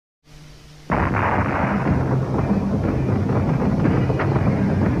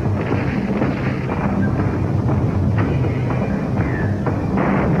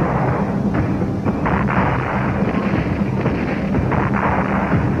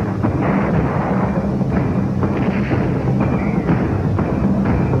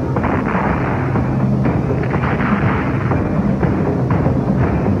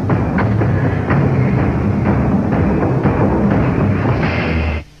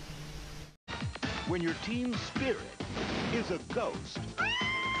when your team's spirit is a ghost,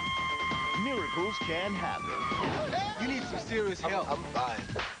 miracles can happen. You need some serious help. I'm fine.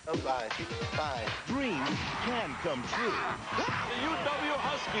 I'm fine. Fine. Dreams can come true. The UW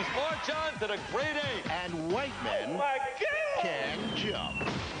Huskies march on to the grade A. And white men can jump.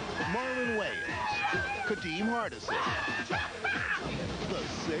 Marlon Wayans, Kadeem Hardison, The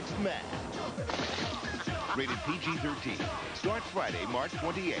Sixth Man. Rated PG-13. Starts Friday, March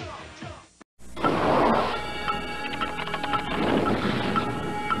 28th.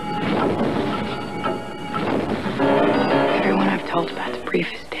 Everyone I've told about the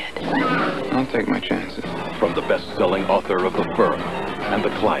brief is dead. I'll take my chances. From the best-selling author of The Firm and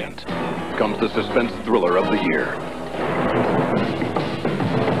The Client comes the suspense thriller of the year.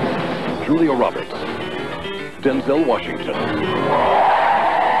 Julia Roberts, Denzel Washington.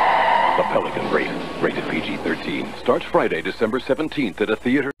 The Pelican Brief, rated PG-13, starts Friday, December 17th at a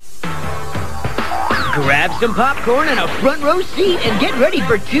theater. Grab some popcorn and a front row seat and get ready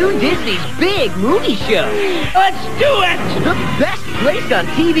for Toon Disney's big movie show. Let's do it! The best place on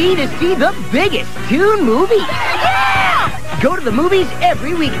TV to see the biggest Toon movies. Yeah! Go to the movies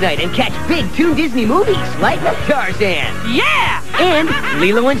every weeknight and catch big Toon Disney movies like Tarzan. Yeah! And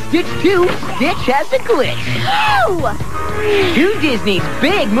Lilo and Stitch 2, Stitch Has a Glitch. Oh! Toon Disney's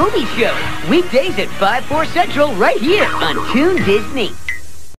big movie show. Weekdays at 5/4 Central right here on Toon Disney.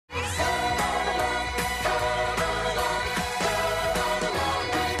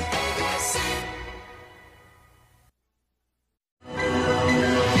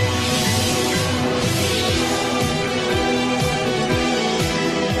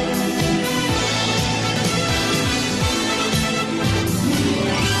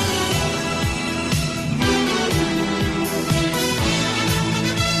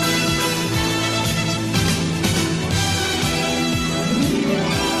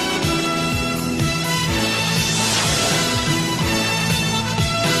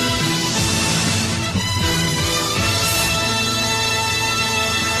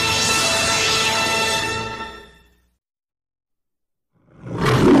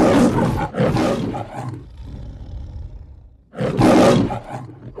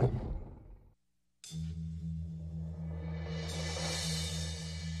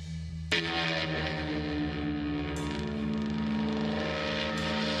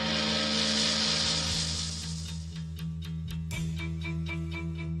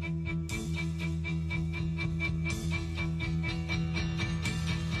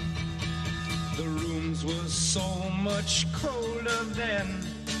 The rooms were so much colder then.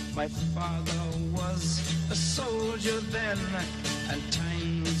 My father was a soldier then, and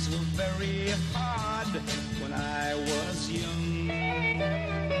times were very hard when I was young.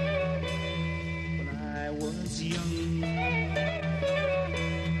 When I was young,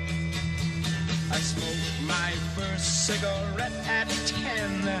 I smoked my first cigarette at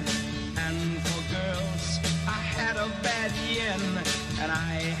 10, and for girls I had a bad yen, and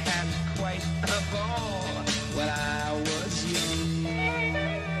I had quite a ball when I was young.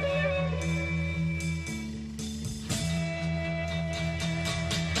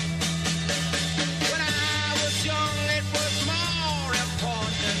 When I was young, it was more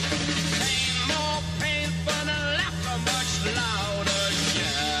important. Pain, more painful, and laughter much louder.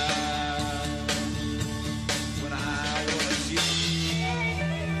 Yeah. When I was young.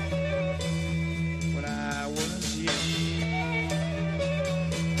 When I was young.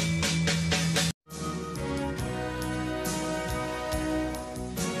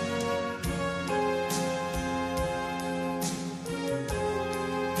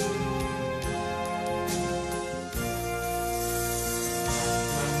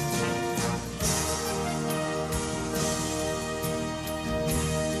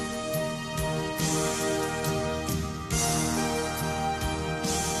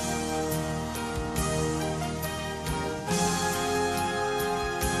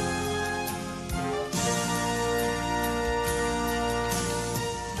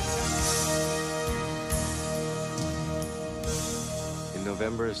 In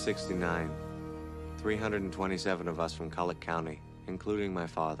November of '69, 327 of us from Collect County, including my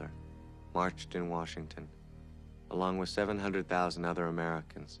father, marched in Washington, along with 700,000 other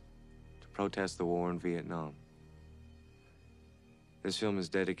Americans, to protest the war in Vietnam. This film is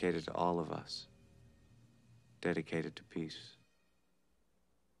dedicated to all of us, dedicated to peace.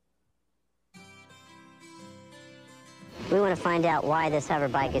 We want to find out why this hover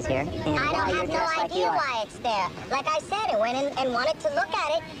bike is here. And I don't have no idea why it's there. Like I said, I went in and wanted to look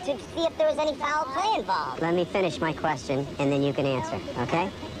at it to see if there was any foul play involved. Let me finish my question, and then you can answer, okay?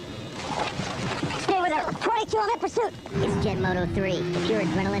 Stay with her. 20-kilometer pursuit. It's Jet Moto 3. The pure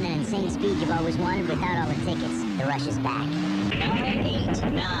adrenaline and insane speed you've always wanted without all the tickets. The rush is back. 9, 8,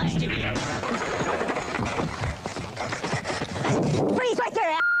 9. Freeze right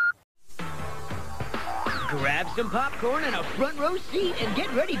there! Grab some popcorn and a front row seat and get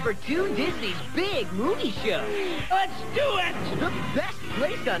ready for Toon Disney's big movie show. Let's do it! The best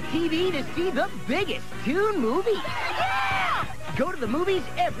place on TV to see the biggest Toon movie. Yeah! Go to the movies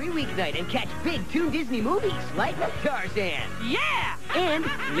every weeknight and catch big Toon Disney movies like Tarzan. Yeah! And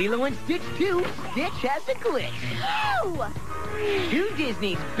Lilo and Stitch 2, Stitch Has a Glitch. Oh! Toon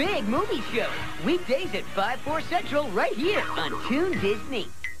Disney's big movie show. Weekdays at 5/4 Central right here on Toon Disney.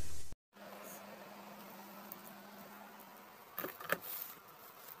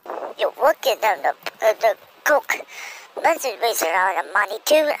 You're working on the cook. Let's raise around the money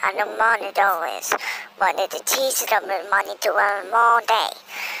too, and the money always. Money to teach them and money to earn all day.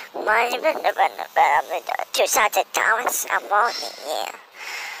 Money to start the towns and money, yeah.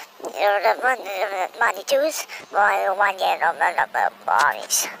 You know the money tools, one year of the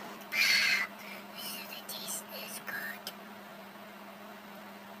bodies.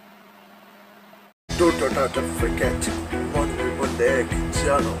 Don't not forget one day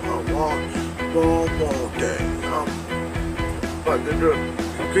channel. I want one more day. But the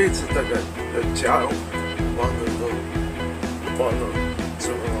great the channel one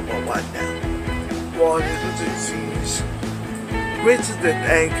now. One of the disease. Greater than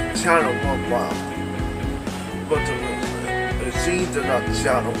egg channel 1 but the scene not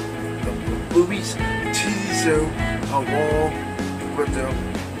channel the movies teaser along with the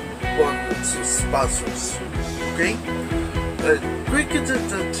one sponsors. Okay? Greater than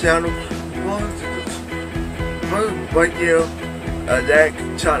the channel one right here, egg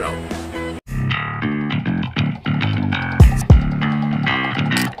channel.